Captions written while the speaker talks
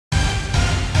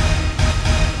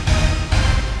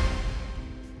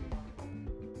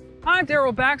I'm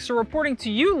Darryl Baxter reporting to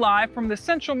you live from the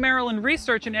Central Maryland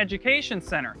Research and Education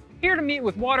Center, here to meet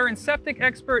with water and septic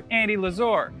expert Andy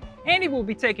Lazur. Andy will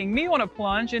be taking me on a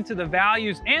plunge into the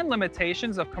values and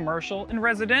limitations of commercial and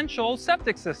residential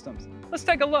septic systems. Let's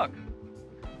take a look.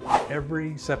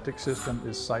 Every septic system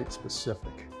is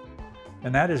site-specific,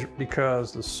 and that is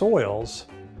because the soils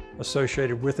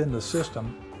associated within the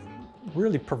system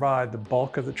really provide the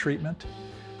bulk of the treatment.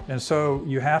 And so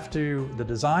the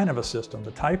design of a system,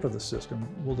 the type of the system,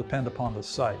 will depend upon the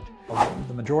site.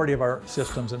 The majority of our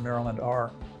systems in Maryland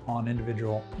are on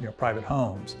individual, private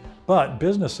homes, but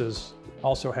businesses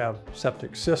also have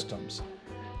septic systems.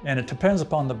 And it depends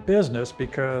upon the business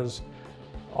because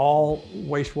all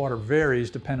wastewater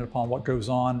varies depending upon what goes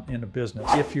on in a business.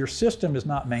 If your system is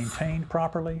not maintained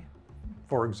properly,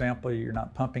 for example, you're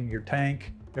not pumping your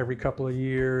tank every couple of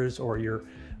years, or you're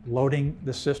loading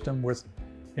the system with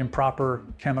improper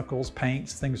chemicals,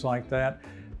 paints, things like that,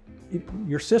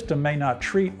 your system may not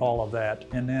treat all of that,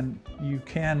 and then you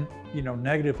can,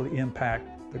 negatively impact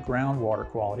the groundwater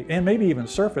quality and maybe even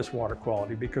surface water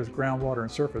quality, because groundwater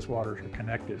and surface waters are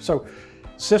connected. So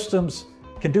systems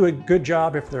can do a good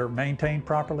job if they're maintained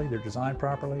properly, they're designed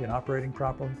properly and operating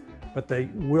properly, but they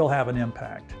will have an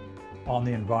impact on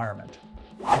the environment.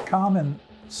 A common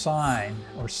sign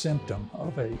or symptom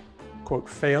of a quote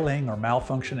failing or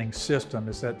malfunctioning system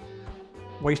is that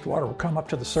wastewater will come up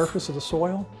to the surface of the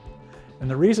soil. And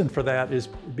the reason for that is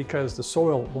because the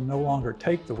soil will no longer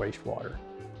take the wastewater.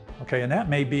 Okay, and that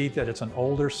may be that it's an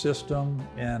older system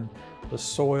and the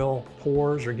soil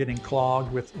pores are getting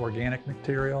clogged with organic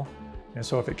material. And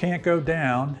so if it can't go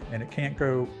down and it can't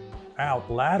go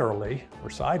out laterally or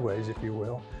sideways, if you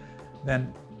will,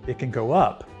 then it can go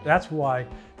up. That's why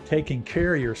taking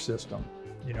care of your system,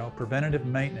 preventative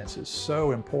maintenance is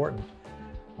so important.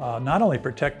 Not only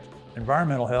protect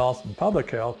environmental health and public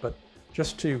health, but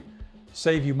just to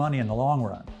save you money in the long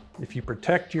run. If you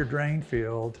protect your drain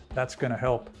field, that's going to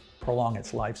help prolong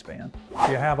its lifespan.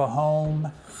 If you have a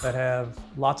home that have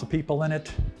lots of people in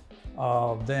it,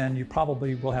 then you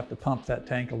probably will have to pump that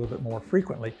tank a little bit more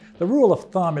frequently. The rule of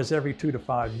thumb is every 2 to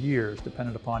 5 years,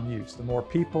 dependent upon use. The more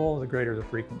people, the greater the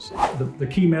frequency. The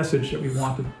key message that we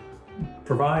want to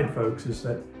provide folks is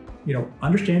that,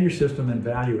 understand your system and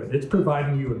value it. It's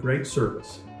providing you a great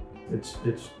service. It's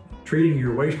treating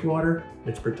your wastewater,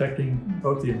 it's protecting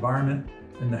both the environment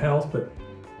and the health, but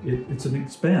it's an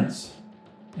expense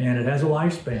and it has a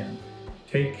lifespan.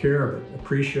 Take care of it,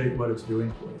 appreciate what it's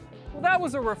doing for you. Well, that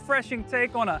was a refreshing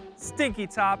take on a stinky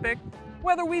topic.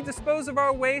 Whether we dispose of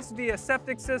our waste via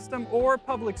septic system or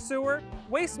public sewer,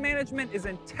 waste management is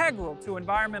integral to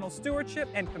environmental stewardship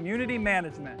and community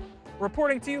management.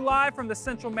 Reporting to you live from the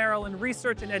Central Maryland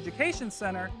Research and Education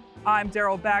Center, I'm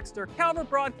Darryl Baxter, Calvert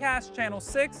Broadcast Channel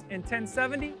 6 in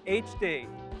 1070 HD.